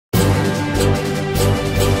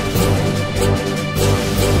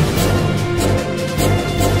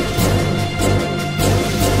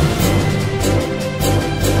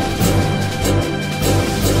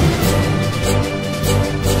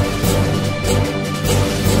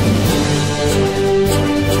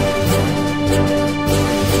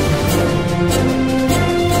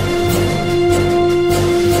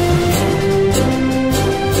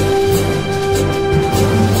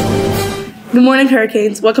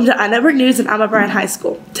Hurricanes. Welcome to iNetwork News and Alma Bryant High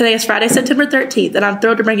School. Today is Friday, September 13th, and I'm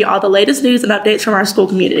thrilled to bring you all the latest news and updates from our school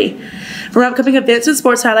community. From upcoming events and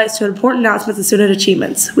sports highlights to important announcements and student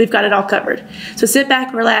achievements, we've got it all covered. So sit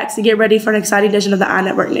back, relax, and get ready for an exciting edition of the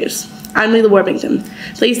iNetwork News. I'm Leila Worthington.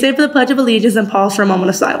 Please stand for the Pledge of Allegiance and pause for a moment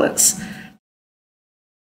of silence.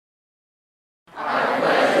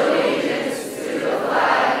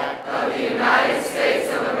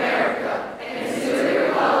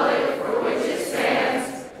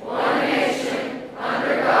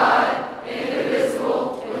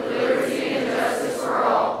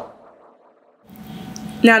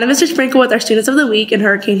 Now to Mr. Sprinkle with our Students of the Week and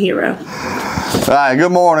Hurricane Hero. All right,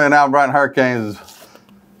 good morning, Alma Bryant Hurricanes.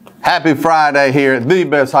 Happy Friday here at the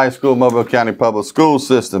best high school, Mobile County Public School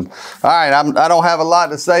System. All right, I don't have a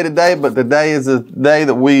lot to say today, but today is the day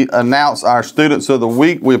that we announce our Students of the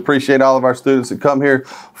Week. We appreciate all of our students that come here,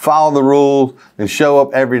 follow the rules, and show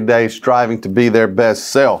up every day striving to be their best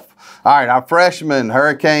self. All right, our freshman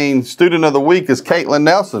Hurricane Student of the Week is Caitlin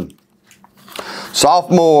Nelson.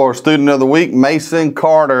 Sophomore Student of the Week, Mason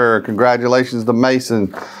Carter. Congratulations to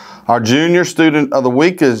Mason. Our Junior Student of the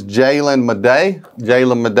Week is Jalen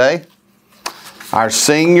Madej. Our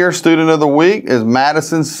Senior Student of the Week is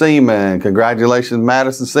Madison Seaman. Congratulations,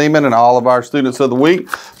 Madison Seaman, and all of our Students of the Week.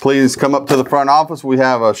 Please come up to the front office. We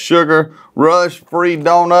have a Sugar Rush free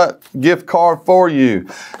donut gift card for you.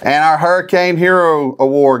 And our Hurricane Hero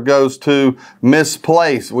Award goes to Miss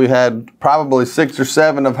Place. We had probably 6 or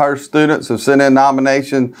 7 of her students have sent in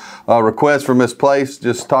nomination requests for Miss Place,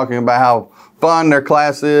 just talking about how fun their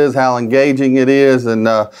class is, how engaging it is, and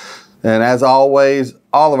as always,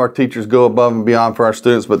 all of our teachers go above and beyond for our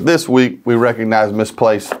students, but this week we recognize Miss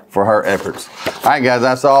Place for her efforts. All right, guys,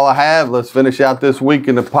 that's all I have. Let's finish out this week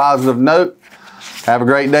in a positive note. Have a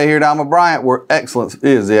great day here at Alma Bryant, where excellence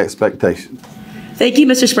is the expectation. Thank you,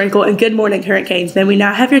 Mr. Sprinkle, and good morning, Hurricanes. May we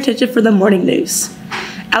now have your attention for the morning news.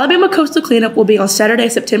 Alabama Coastal Cleanup will be on Saturday,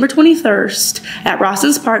 September 21st at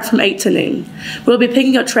Rossins Park from 8 to noon. We'll be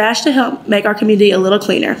picking up trash to help make our community a little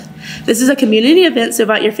cleaner. This is a community event, so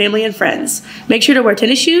invite your family and friends. Make sure to wear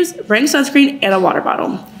tennis shoes, bring sunscreen, and a water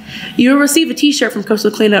bottle. You will receive a t-shirt from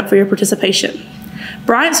Coastal Cleanup for your participation.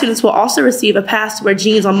 Bryant students will also receive a pass to wear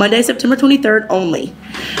jeans on Monday, September 23rd only.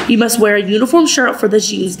 You must wear a uniform shirt for this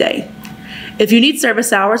Jeans Day. If you need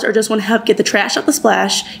service hours or just want to help get the trash out the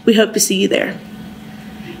splash, we hope to see you there.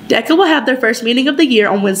 DECA will have their first meeting of the year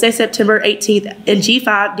on Wednesday, September 18th in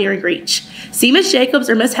G5 near Reach. See Ms. Jacobs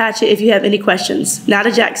or Ms. Hatchett if you have any questions. Now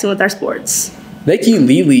to Jackson with our sports. Thank you,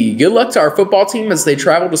 Lily. Good luck to our football team as they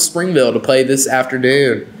travel to Springville to play this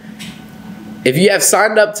afternoon. If you have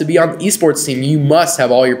signed up to be on the esports team, you must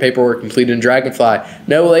have all your paperwork completed in Dragonfly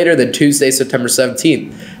no later than Tuesday, September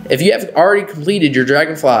 17th. If you have already completed your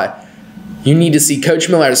Dragonfly, you need to see Coach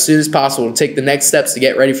Miller as soon as possible to take the next steps to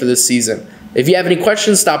get ready for this season. If you have any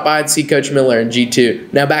questions, stop by and see Coach Miller in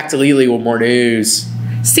G2. Now back to Lily with more news.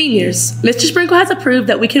 Seniors. Mr. Sprinkle has approved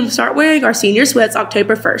that we can start wearing our senior sweats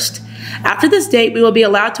October 1st. After this date, we will be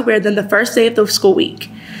allowed to wear them the first day of the school week.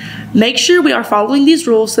 Make sure we are following these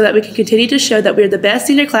rules so that we can continue to show that we are the best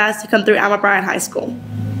senior class to come through Alma Bryant High School.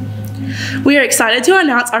 We are excited to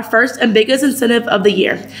announce our first and biggest incentive of the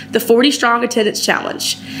year, the 40 Strong Attendance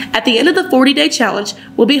Challenge. At the end of the 40-day challenge,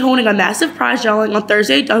 we'll be holding a massive prize drawing on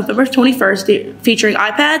Thursday, November 21st, featuring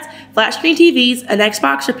iPads, flat screen TVs, an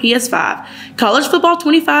Xbox or PS5, College Football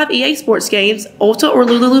 25 EA Sports games, Ulta or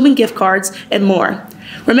Lululemon gift cards, and more.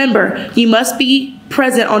 Remember, you must be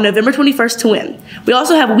present on November 21st to win. We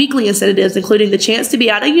also have weekly incentives, including the chance to be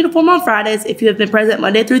out of uniform on Fridays if you have been present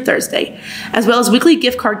Monday through Thursday, as well as weekly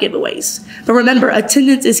gift card giveaways. But remember,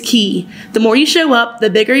 attendance is key. The more you show up, the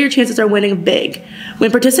bigger your chances are winning big.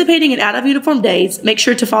 When participating in out of uniform days, make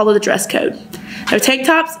sure to follow the dress code. No tank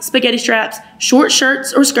tops, spaghetti straps, short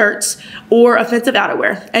shirts or skirts, or offensive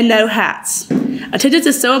outerwear, and no hats. Attendance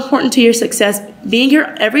is so important to your success. Being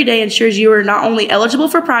here every day ensures you are not only eligible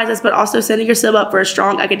for prizes, but also setting yourself up for a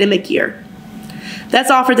strong academic year. That's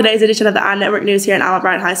all for today's edition of the iNetwork News here at Alma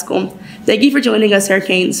Bryant High School. Thank you for joining us,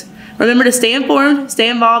 Hurricanes. Remember to stay informed, stay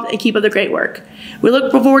involved, and keep up the great work. We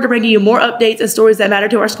look forward to bringing you more updates and stories that matter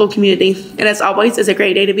to our school community. And as always, it's a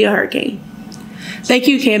great day to be a Hurricane. Thank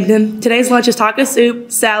you, Camden. Today's lunch is taco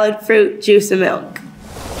soup, salad, fruit, juice, and milk.